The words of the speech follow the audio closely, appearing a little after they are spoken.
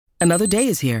Another day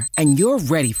is here, and you're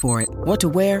ready for it. What to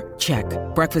wear? Check.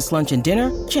 Breakfast, lunch, and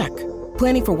dinner? Check.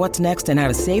 Planning for what's next and how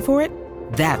to save for it?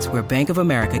 That's where Bank of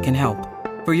America can help.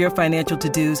 For your financial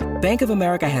to-dos, Bank of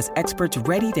America has experts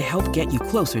ready to help get you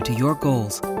closer to your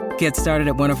goals. Get started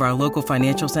at one of our local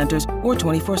financial centers or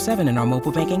 24/7 in our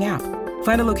mobile banking app.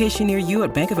 Find a location near you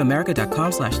at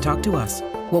bankofamerica.com/talktous.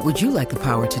 What would you like the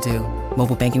power to do?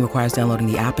 Mobile banking requires downloading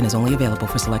the app and is only available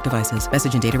for select devices.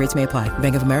 Message and data rates may apply.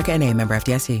 Bank of America N.A., member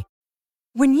FDIC.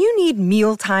 When you need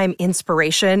mealtime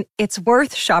inspiration, it's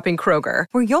worth shopping Kroger,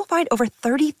 where you'll find over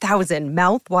 30,000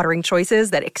 mouth-watering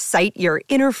choices that excite your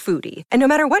inner foodie. And no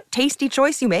matter what tasty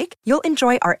choice you make, you'll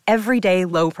enjoy our everyday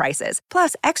low prices,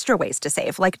 plus extra ways to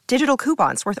save, like digital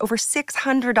coupons worth over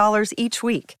 $600 each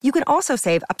week. You can also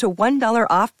save up to $1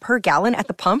 off per gallon at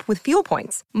the pump with fuel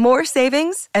points. More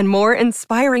savings and more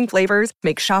inspiring flavors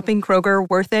make shopping Kroger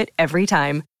worth it every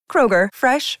time. Kroger,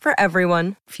 fresh for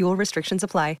everyone. Fuel restrictions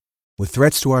apply. With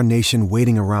threats to our nation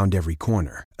waiting around every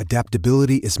corner,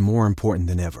 adaptability is more important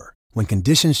than ever. When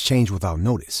conditions change without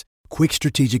notice, quick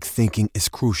strategic thinking is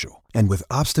crucial. And with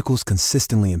obstacles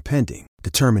consistently impending,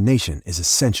 determination is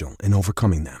essential in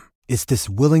overcoming them. It's this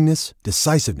willingness,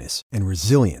 decisiveness, and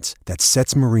resilience that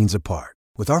sets Marines apart.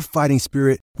 With our fighting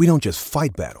spirit, we don't just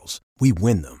fight battles, we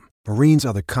win them. Marines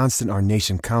are the constant our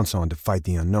nation counts on to fight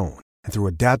the unknown. And through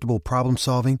adaptable problem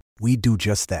solving, we do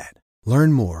just that.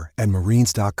 Learn more at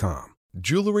marines.com.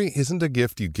 Jewelry isn't a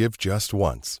gift you give just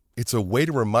once. It's a way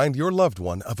to remind your loved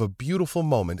one of a beautiful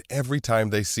moment every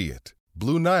time they see it.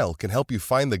 Blue Nile can help you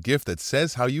find the gift that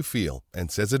says how you feel and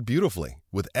says it beautifully,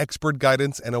 with expert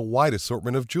guidance and a wide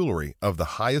assortment of jewelry of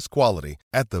the highest quality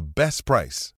at the best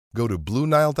price. Go to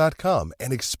BlueNile.com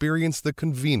and experience the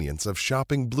convenience of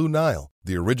shopping Blue Nile,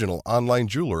 the original online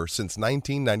jeweler since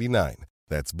 1999.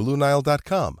 That's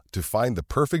BlueNile.com to find the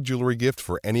perfect jewelry gift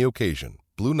for any occasion.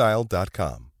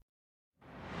 BlueNile.com.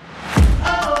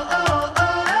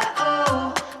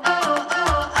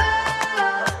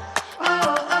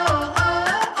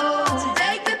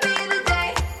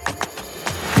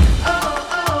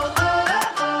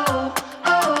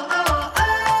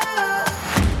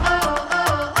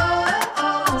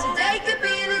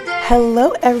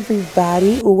 Hello,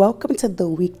 everybody. Welcome to the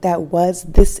week that was.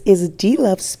 This is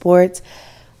D-Love Sports,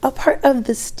 a part of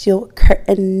the Steel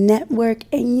Curtain Network,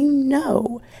 and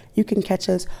you can catch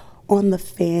us on the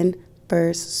Fan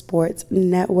First Sports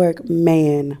Network.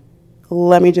 Man,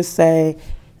 let me just say,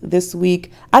 this week,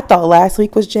 I thought last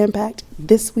week was jam-packed.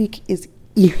 This week is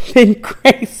even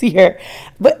crazier.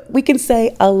 But we can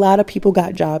say a lot of people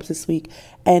got jobs this week,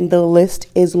 and the list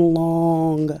is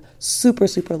long, super,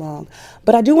 super long.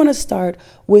 But I do want to start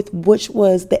with which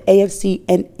was the AFC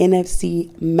and NFC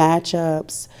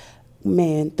matchups.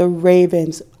 Man, the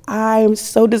Ravens, I'm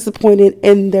so disappointed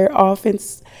in their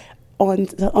offense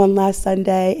on last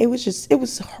Sunday. It was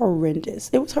horrendous.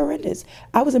 It was horrendous.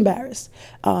 I was embarrassed.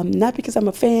 Not because I'm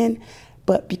a fan,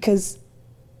 but because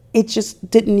it just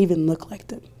didn't even look like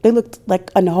them. They looked like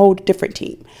a whole different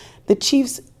team. The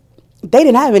Chiefs, they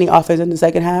didn't have any offense in the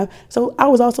second half, so I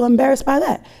was also embarrassed by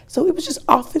that. So it was just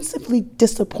offensively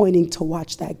disappointing to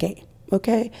watch that game,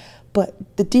 okay? But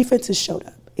the defenses showed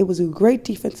up. It was a great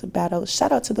defensive battle.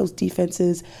 Shout out to those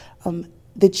defenses.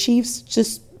 The Chiefs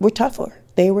just were tougher.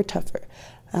 They were tougher.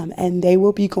 And they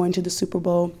will be going to the Super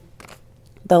Bowl.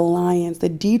 The Lions, the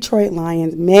Detroit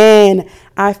Lions, man,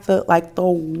 I felt like the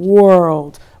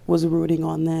world was rooting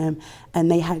on them,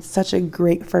 and they had such a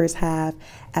great first half,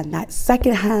 and that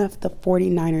second half, the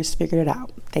 49ers figured it out.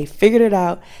 They figured it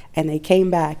out, and they came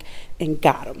back and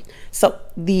got them. So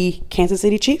the Kansas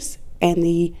City Chiefs and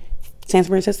the San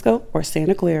Francisco or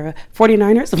Santa Clara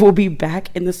 49ers will be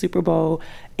back in the Super Bowl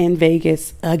in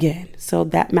Vegas again. So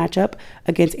that matchup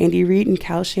against Andy Reid and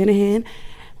Kyle Shanahan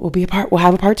will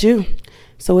have a part two.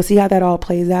 So we'll see how that all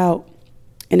plays out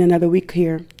in another week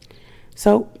here.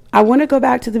 So I want to go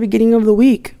back to the beginning of the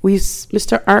week.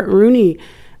 Mr. Art Rooney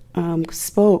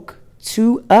spoke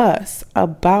to us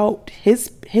about his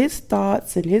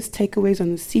thoughts and his takeaways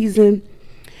on the season,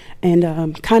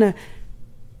 and kind of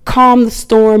calm the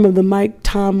storm of the Mike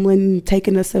Tomlin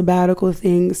taking a sabbatical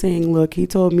thing, saying, look, he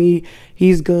told me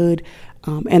he's good,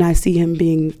 and I see him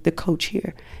being the coach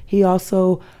here. He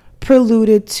also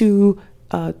preluded to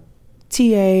Terrell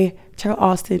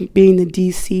Austin being the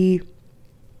DC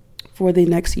for the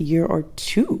next year or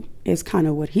two is kind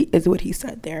of what he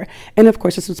said there. And of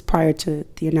course, this was prior to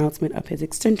the announcement of his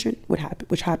extension,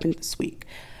 which happened this week.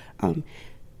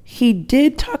 He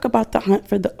did talk about the hunt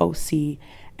for the OC,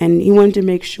 and he wanted to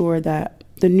make sure that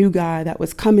the new guy that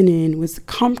was coming in was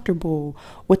comfortable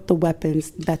with the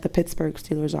weapons that the Pittsburgh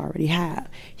Steelers already have.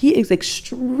 He is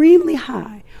extremely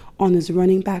high on this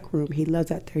running back room. He loves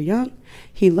that they're young.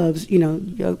 He loves,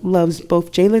 loves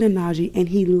both Jalen and Najee, and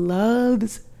he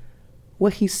loves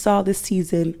what he saw this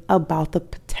season about the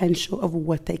potential of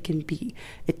what they can be.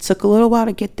 It took a little while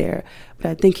to get there,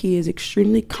 but I think he is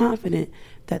extremely confident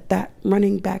that that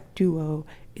running back duo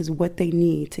is what they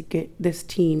need to get this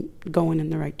team going in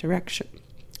the right direction.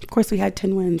 Of course, we had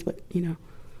 10 wins, but, we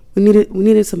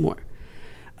needed some more.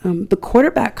 The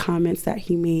quarterback comments that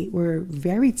he made were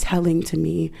very telling to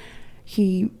me.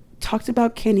 He talked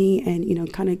about Kenny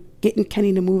and, kind of getting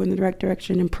Kenny to move in the right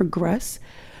direction and progress.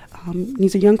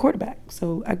 He's a young quarterback.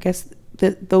 So I guess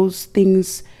that those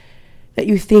things that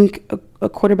you think a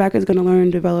quarterback is going to learn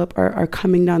and develop are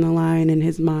coming down the line in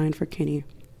his mind for Kenny.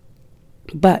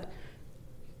 But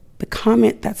the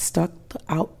comment that stuck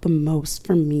out the most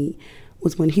for me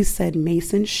was when he said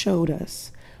Mason showed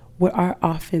us what our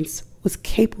offense was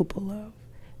capable of.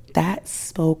 That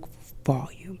spoke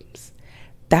volumes.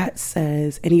 That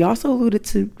says, and he also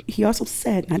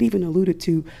said, not even alluded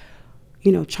to,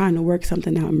 trying to work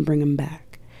something out and bring him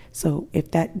back. So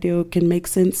if that deal can make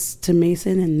sense to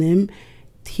Mason and them,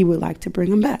 he would like to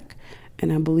bring him back.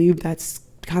 And I believe that's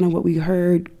kind of what we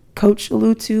heard Coach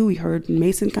allude to. We heard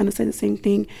Mason kind of say the same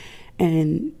thing.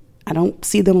 And I don't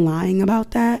see them lying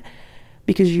about that,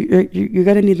 because you're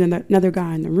going to need another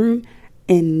guy in the room.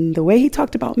 And the way he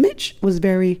talked about Mitch was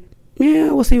very,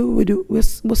 we'll see what we do. We'll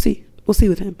see. We'll see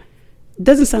with him. It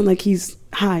doesn't sound like he's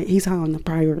high on the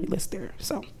priority list there.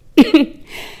 So,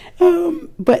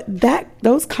 but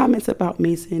those comments about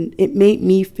Mason, it made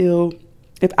me feel,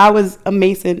 if I was a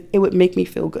Mason, it would make me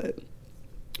feel good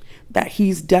that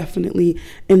he's definitely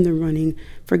in the running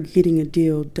for getting a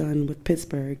deal done with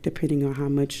Pittsburgh, depending on how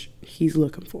much he's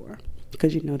looking for,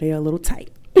 because they are a little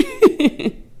tight.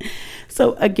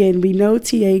 So again, we know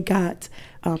TA got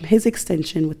his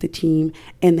extension with the team,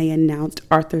 and they announced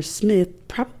Arthur Smith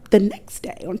probably the next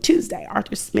day, on Tuesday.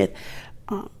 Arthur Smith,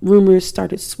 rumors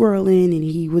started swirling, and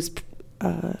he was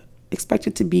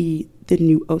expected to be the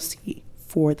new OC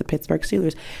for the Pittsburgh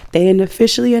Steelers. They didn't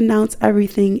officially announce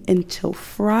everything until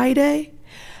Friday,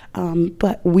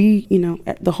 but we,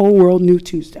 the whole world knew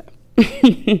Tuesday.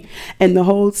 And the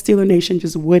whole Steeler Nation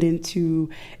just went into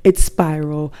its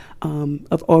spiral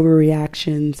of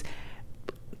overreactions.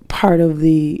 Part of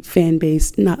the fan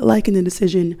base not liking the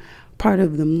decision, part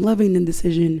of them loving the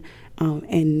decision,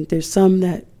 and there's some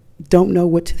that don't know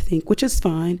what to think, which is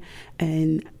fine.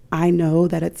 And I know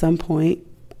that at some point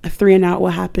a 3-and-out will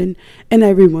happen, and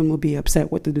everyone will be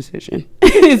upset with the decision.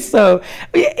 So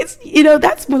it's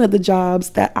that's one of the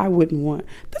jobs that I wouldn't want.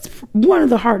 That's one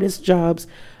of the hardest jobs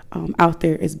out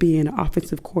there, is being an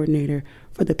offensive coordinator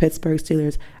for the Pittsburgh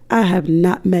Steelers. I have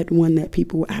not met one that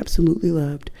people absolutely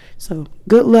loved. So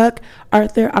good luck,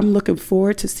 Arthur. I'm looking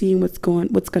forward to seeing what's going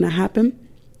to happen.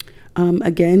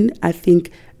 Again, I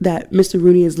think that Mr.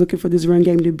 Rooney is looking for this run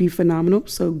game to be phenomenal.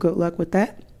 So good luck with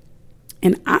that.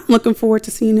 And I'm looking forward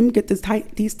to seeing him get these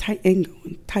tight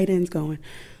ends going.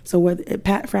 So whether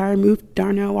Pat Freiermuth,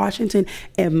 Darnell Washington,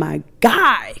 and my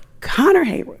guy Connor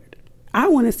Hayward, I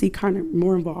want to see Connor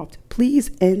more involved.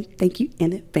 Please and thank you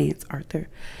in advance, Arthur.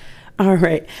 All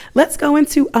right, let's go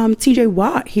into TJ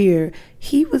Watt here.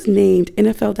 He was named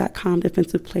NFL.com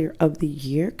Defensive Player of the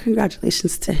Year.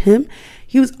 Congratulations to him.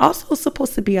 He was also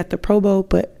supposed to be at the Pro Bowl,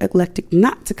 but elected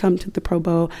not to come to the Pro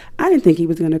Bowl. I didn't think he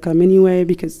was going to come anyway,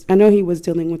 because I know he was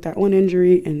dealing with that one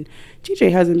injury, and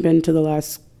TJ hasn't been to the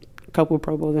last couple of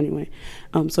Pro Bowls anyway.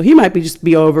 So he might just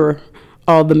be over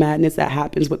all the madness that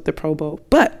happens with the Pro Bowl.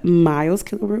 But Miles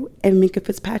Killebrew and Minkah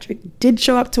Fitzpatrick did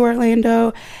show up to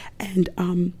Orlando, and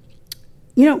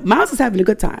Miles is having a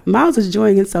good time. Miles is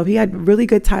enjoying himself. He had a really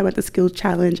good time at the skills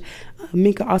challenge.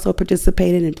 Minkah also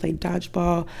participated and played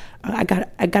dodgeball. I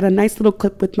got a nice little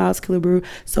clip with Miles Killebrew.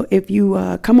 So if you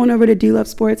come on over to D Love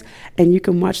Sports, and you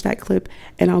can watch that clip,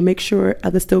 and I'll make sure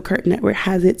the Steel Curtain Network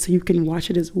has it so you can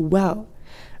watch it as well.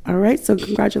 All right, so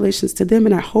congratulations to them,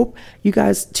 and I hope you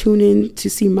guys tune in to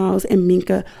see Miles and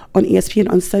Minkah on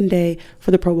ESPN on Sunday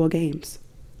for the Pro Bowl games.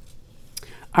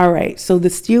 All right, so the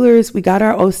Steelers, we got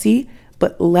our OC,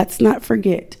 but let's not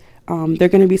forget, there are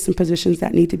going to be some positions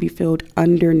that need to be filled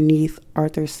underneath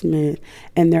Arthur Smith,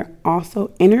 and they're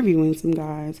also interviewing some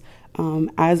guys.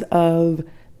 As of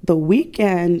the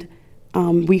weekend,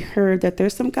 we heard that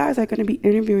there's some guys that are going to be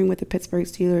interviewing with the Pittsburgh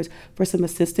Steelers for some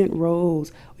assistant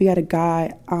roles. We got a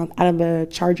guy out of the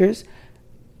Chargers,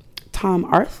 Tom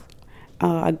Arth,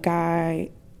 a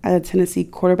guy at a Tennessee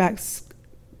quarterback's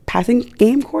passing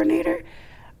game coordinator.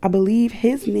 I believe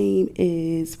his name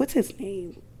is,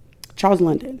 Charles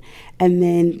London. And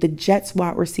then the Jets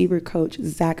wide receiver coach,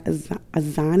 Zach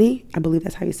Azzanni, I believe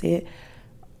that's how you say it,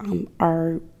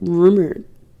 are rumored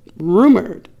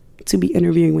rumored to be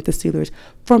interviewing with the Steelers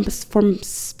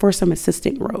for some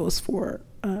assistant roles for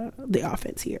the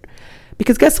offense here.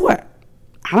 Because guess what?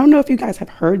 I don't know if you guys have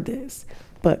heard this,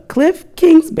 but Cliff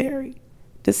Kingsbury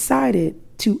decided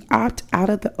to opt out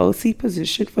of the OC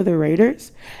position for the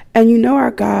Raiders. And you know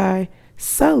our guy,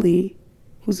 Sully,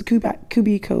 who's the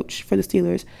QB coach for the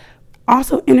Steelers,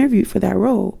 also interviewed for that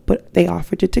role, but they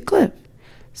offered it to Cliff.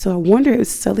 So I wonder if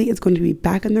Sully is going to be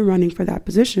back in the running for that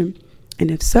position. And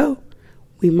if so,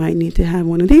 we might need to have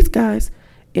one of these guys,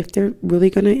 if they're really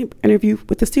going to interview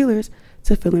with the Steelers,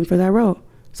 to fill in for that role.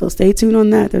 So stay tuned on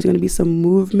that. There's going to be some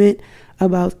movement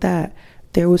about that.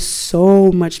 There was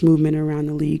so much movement around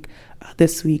the league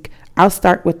this week. I'll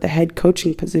start with the head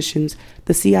coaching positions.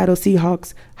 The Seattle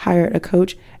Seahawks hired a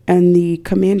coach and the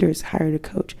Commanders hired a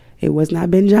coach. It was not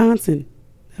Ben Johnson.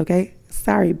 Okay?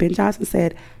 Sorry, Ben Johnson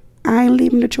said, I ain't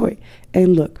leaving Detroit.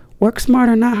 And look, work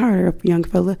smarter, not harder, young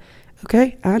fella.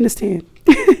 Okay? I understand.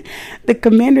 The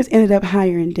Commanders ended up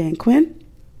hiring Dan Quinn.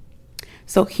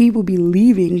 So he will be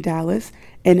leaving Dallas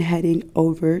and heading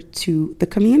over to the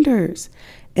Commanders.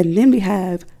 And then we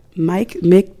have Mike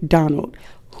Macdonald,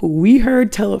 who we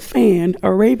heard tell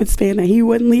a Ravens fan, that he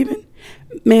wasn't leaving.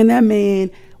 Man, that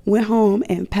man went home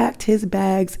and packed his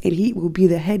bags, and he will be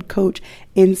the head coach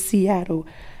in Seattle.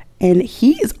 And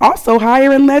he is also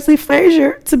hiring Leslie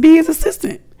Frazier to be his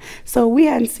assistant. So we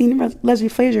hadn't seen Leslie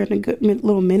Frazier in a good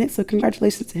little minute, so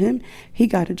congratulations to him. He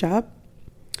got a job.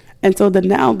 And so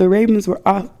now the Ravens were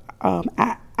out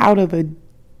of a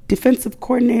defensive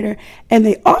coordinator, and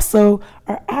they also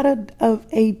are out of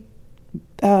an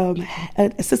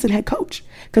assistant head coach,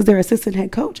 because their assistant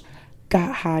head coach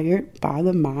got hired by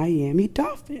the Miami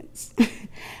Dolphins.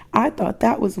 I thought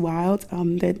that was wild,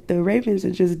 that the Ravens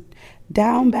are just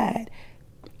down bad.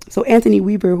 So Anthony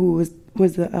Weaver, who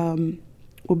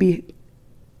will be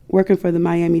working for the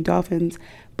Miami Dolphins,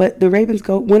 but the Ravens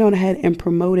went on ahead and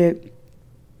promoted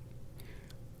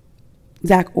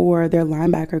Zach Orr, their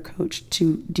linebacker coach,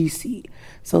 to DC.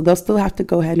 So they'll still have to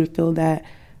go ahead and fill that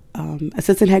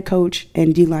assistant head coach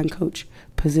and D-line coach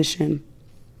position.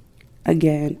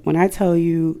 Again, when I tell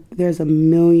you there's a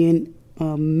million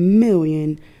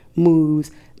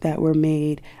moves that were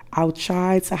made, I'll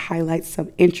try to highlight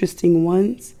some interesting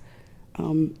ones.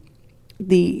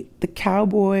 The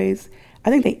Cowboys, I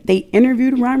think they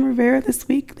interviewed Ron Rivera this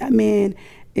week. That man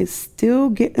is still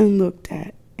getting looked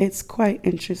at. It's quite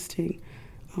interesting.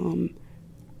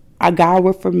 A guy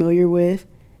we're familiar with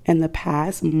in the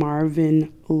past,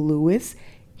 Marvin Lewis,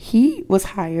 he was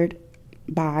hired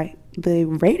by the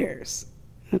Raiders.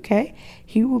 Okay,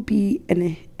 he will be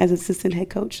as assistant head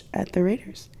coach at the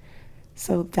Raiders.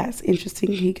 So that's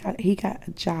interesting. He got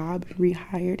a job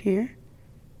rehired here.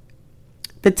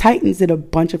 The Titans did a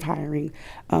bunch of hiring.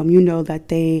 You know that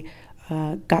they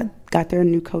got their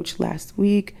new coach last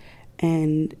week,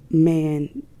 and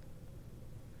man,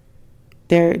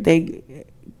 the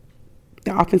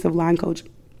offensive line coach,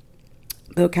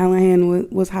 Bill Callahan,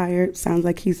 was hired. Sounds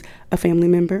like he's a family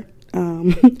member.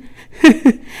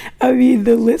 I mean,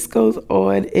 the list goes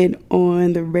on and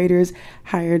on. The Raiders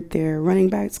hired their running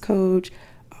backs coach.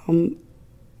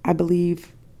 I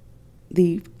believe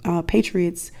the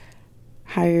Patriots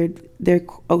hired their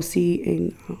OC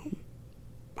and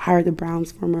hired the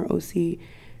Browns' former OC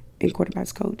and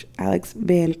quarterbacks coach, Alex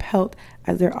Van Pelt,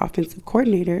 as their offensive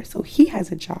coordinator. So he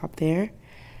has a job there.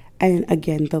 And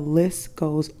again, the list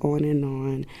goes on and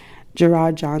on.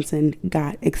 Gerard Johnson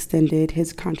got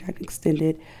his contract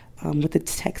extended with the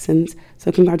Texans.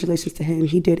 So congratulations to him.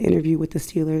 He did interview with the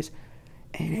Steelers.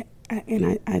 And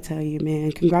I tell you,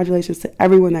 man, congratulations to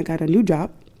everyone that got a new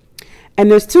job. And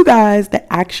there's two guys that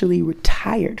actually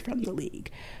retired from the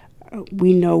league.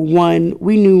 We knew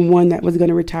one that was going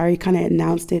to retire. He kind of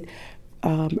announced it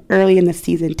early in the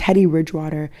season. Teddy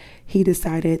Bridgewater, he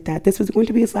decided that this was going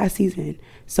to be his last season.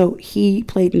 So he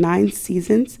played 9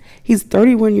 seasons. He's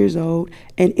 31 years old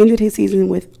and ended his season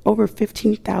with over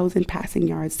 15,000 passing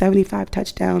yards, 75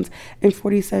 touchdowns, and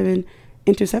 47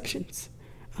 interceptions.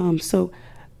 So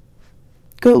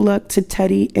good luck to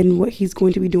Teddy and what he's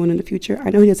going to be doing in the future.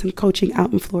 I know he does some coaching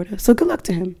out in Florida, so good luck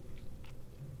to him.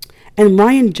 And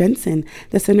Ryan Jensen,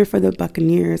 the center for the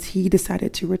Buccaneers, he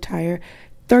decided to retire.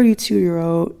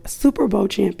 32-year-old Super Bowl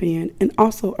champion and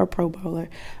also a Pro Bowler.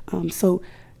 So,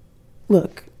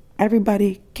 look,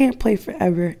 everybody can't play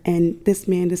forever, and this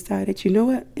man decided, you know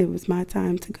what, it was my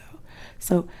time to go.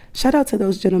 So, shout out to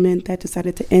those gentlemen that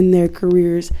decided to end their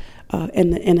careers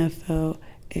in the NFL,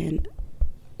 and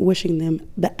wishing them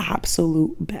the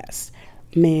absolute best.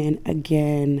 Man,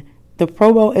 again, the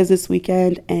Pro Bowl is this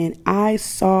weekend, and I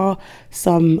saw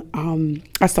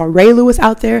Ray Lewis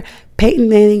out there, Peyton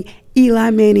Manning, Eli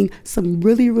Manning, some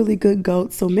really, really good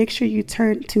GOAT. So make sure you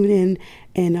tune in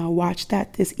and watch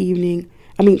that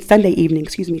Sunday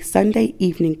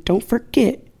evening. Don't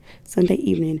forget, Sunday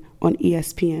evening on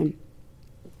ESPN.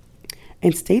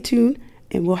 And stay tuned,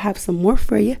 and we'll have some more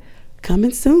for you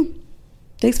coming soon.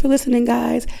 Thanks for listening,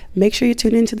 guys. Make sure you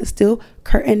tune into the Steel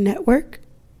Curtain Network.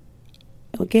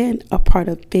 Again, a part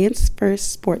of Fans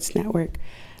First Sports Network.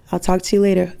 I'll talk to you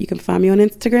later. You can find me on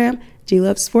Instagram,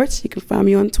 GLoveSports. You can find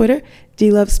me on Twitter,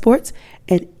 GLoveSports,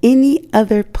 and any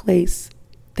other place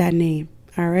that name.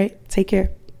 All right? Take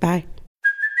care. Bye.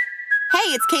 Hey,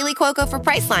 it's Kaylee Cuoco for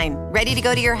Priceline. Ready to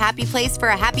go to your happy place for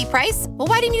a happy price? Well,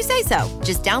 why didn't you say so?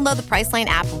 Just download the Priceline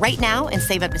app right now and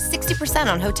save up to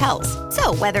 60% on hotels.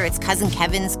 So whether it's Cousin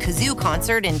Kevin's Kazoo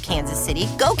Concert in Kansas City,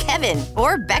 go Kevin,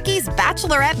 or Becky's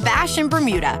Bachelorette Bash in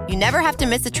Bermuda, you never have to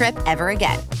miss a trip ever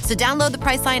again. So download the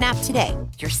Priceline app today.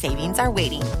 Your savings are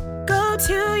waiting. Go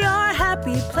to your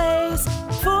happy place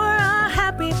for a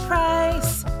happy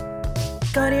price.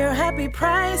 Go to your happy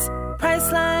price,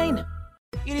 Priceline.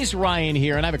 It is Ryan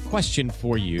here, and I have a question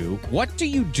for you. What do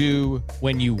you do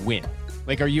when you win?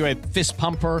 Like, are you a fist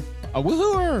pumper, a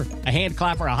woohooer, a hand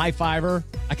clapper, a high fiver?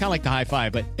 I kind of like the high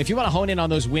five, but if you want to hone in on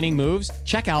those winning moves,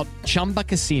 check out Chumba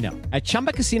Casino. At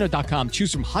ChumbaCasino.com,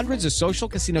 choose from hundreds of social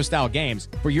casino-style games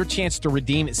for your chance to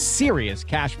redeem serious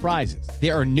cash prizes.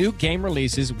 There are new game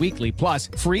releases weekly, plus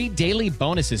free daily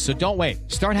bonuses. So don't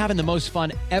wait. Start having the most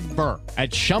fun ever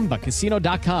at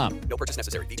ChumbaCasino.com. No purchase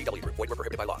necessary. VGW. Void where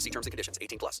prohibited by law. See terms and conditions.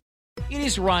 18+. It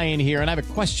is Ryan here, and I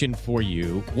have a question for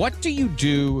you. What do you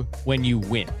do when you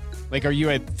win? Like, are you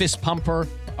a fist pumper,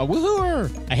 a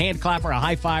woohooer, a hand clapper, a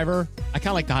high fiver? I kind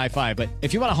of like the high five, but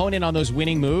if you want to hone in on those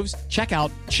winning moves, check out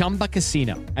Chumba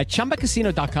Casino. At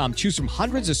ChumbaCasino.com, choose from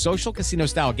hundreds of social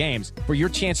casino-style games for your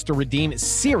chance to redeem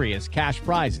serious cash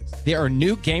prizes. There are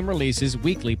new game releases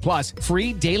weekly, plus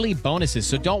free daily bonuses.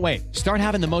 So don't wait. Start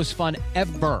having the most fun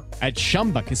ever at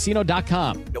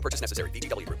ChumbaCasino.com. No purchase necessary.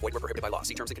 VGW. Void where prohibited by law.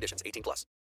 See terms and conditions. 18+.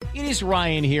 It is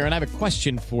Ryan here, and I have a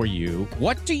question for you.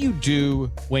 What do you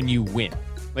do when you win?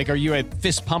 Like, are you a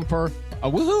fist pumper, a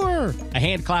woohooer, a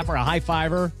hand clapper, a high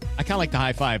fiver? I kind of like the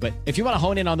high five, but if you want to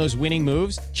hone in on those winning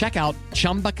moves, check out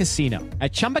Chumba Casino.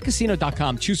 At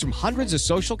ChumbaCasino.com, choose from hundreds of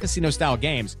social casino-style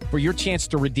games for your chance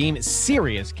to redeem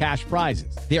serious cash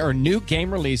prizes. There are new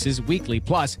game releases weekly,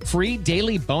 plus free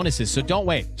daily bonuses. So don't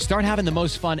wait. Start having the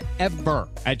most fun ever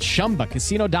at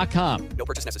ChumbaCasino.com. No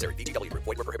purchase necessary. VGW. Void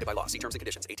where prohibited by law. See terms and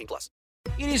conditions. 18+.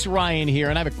 It is Ryan here,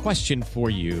 and I have a question for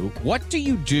you. What do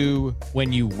you do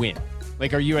when you win?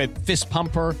 Like, are you a fist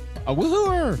pumper, a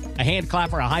woohooer, a hand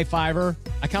clapper, a high fiver?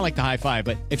 I kind of like the high five,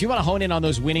 but if you want to hone in on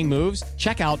those winning moves,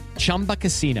 check out Chumba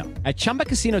Casino. At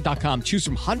ChumbaCasino.com, choose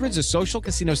from hundreds of social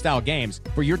casino-style games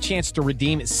for your chance to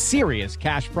redeem serious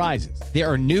cash prizes. There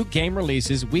are new game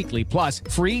releases weekly, plus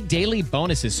free daily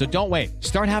bonuses. So don't wait.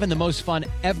 Start having the most fun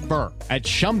ever at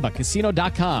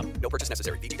ChumbaCasino.com. No purchase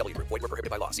necessary. VGW. Void where prohibited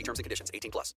by law. See terms and conditions.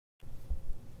 18+.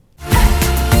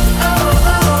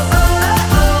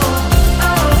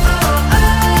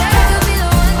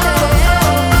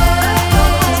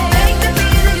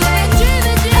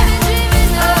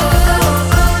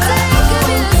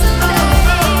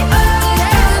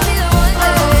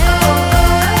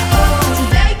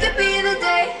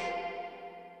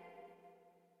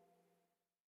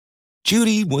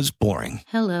 Judy was boring.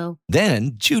 Hello.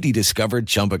 Then Judy discovered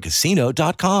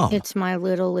ChumbaCasino.com. It's my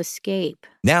little escape.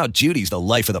 Now Judy's the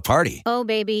life of the party. Oh,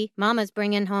 baby, mama's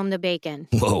bringing home the bacon.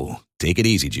 Whoa, take it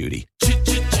easy, Judy.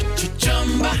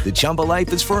 The Chumba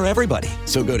life is for everybody.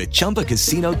 So go to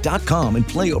ChumbaCasino.com and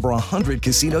play over 100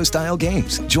 casino-style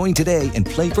games. Join today and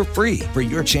play for free for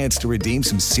your chance to redeem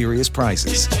some serious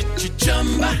prizes.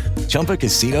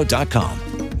 ChumbaCasino.com.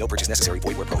 No purchase necessary.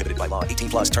 Void where prohibited by law.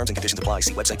 18+. Terms and conditions apply.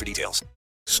 See website for details.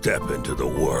 Step into the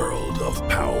world of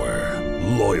power,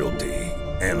 loyalty,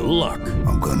 and luck.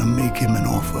 I'm gonna make him an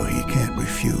offer he can't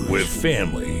refuse. With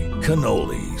family,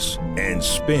 cannolis, and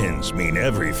spins mean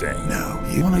everything. Now,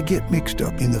 you wanna get mixed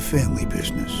up in the family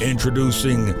business.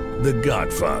 Introducing The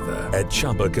Godfather at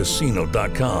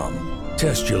ChumbaCasino.com.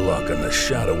 Test your luck in the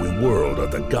shadowy world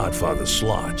of The Godfather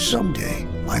slot. Someday,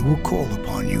 I will call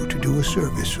upon you to do a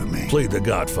service for me. Play The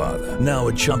Godfather, now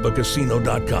at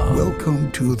ChumbaCasino.com.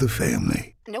 Welcome to the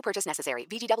family. No purchase necessary.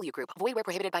 VGW Group. Void where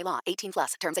prohibited by law.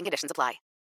 18+. Terms and conditions apply.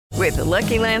 With the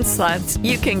Lucky Land Slots,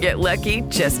 you can get lucky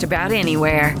just about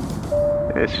anywhere.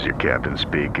 This is your captain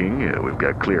speaking. We've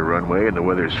got clear runway and the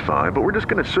weather's fine, but we're just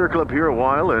going to circle up here a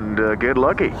while and get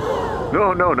lucky.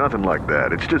 No, nothing like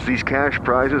that. It's just these cash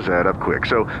prizes add up quick.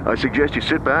 So I suggest you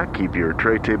sit back, keep your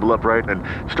tray table upright, and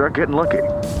start getting lucky.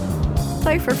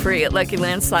 Play for free at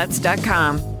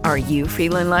LuckyLandSlots.com. Are you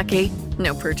feeling lucky?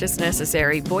 No purchase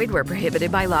necessary. Void where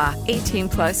prohibited by law. 18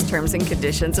 plus terms and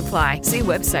conditions apply. See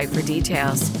website for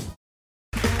details.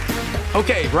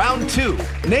 Okay, round two.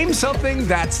 Name something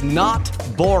that's not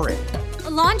boring. A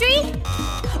laundry?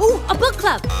 Ooh, a book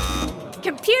club.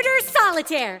 Computer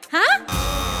solitaire, huh?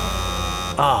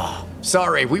 Ah, oh,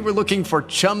 sorry. We were looking for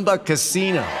Chumba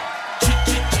Casino.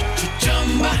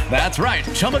 That's right.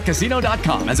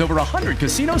 ChumbaCasino.com has over 100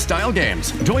 casino-style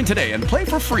games. Join today and play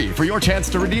for free for your chance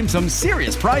to redeem some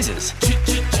serious prizes.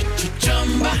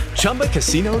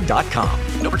 ChumbaCasino.com.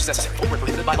 No purchase necessary. Void where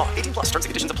prohibited by law. 18 plus terms and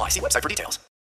conditions apply. See website for details.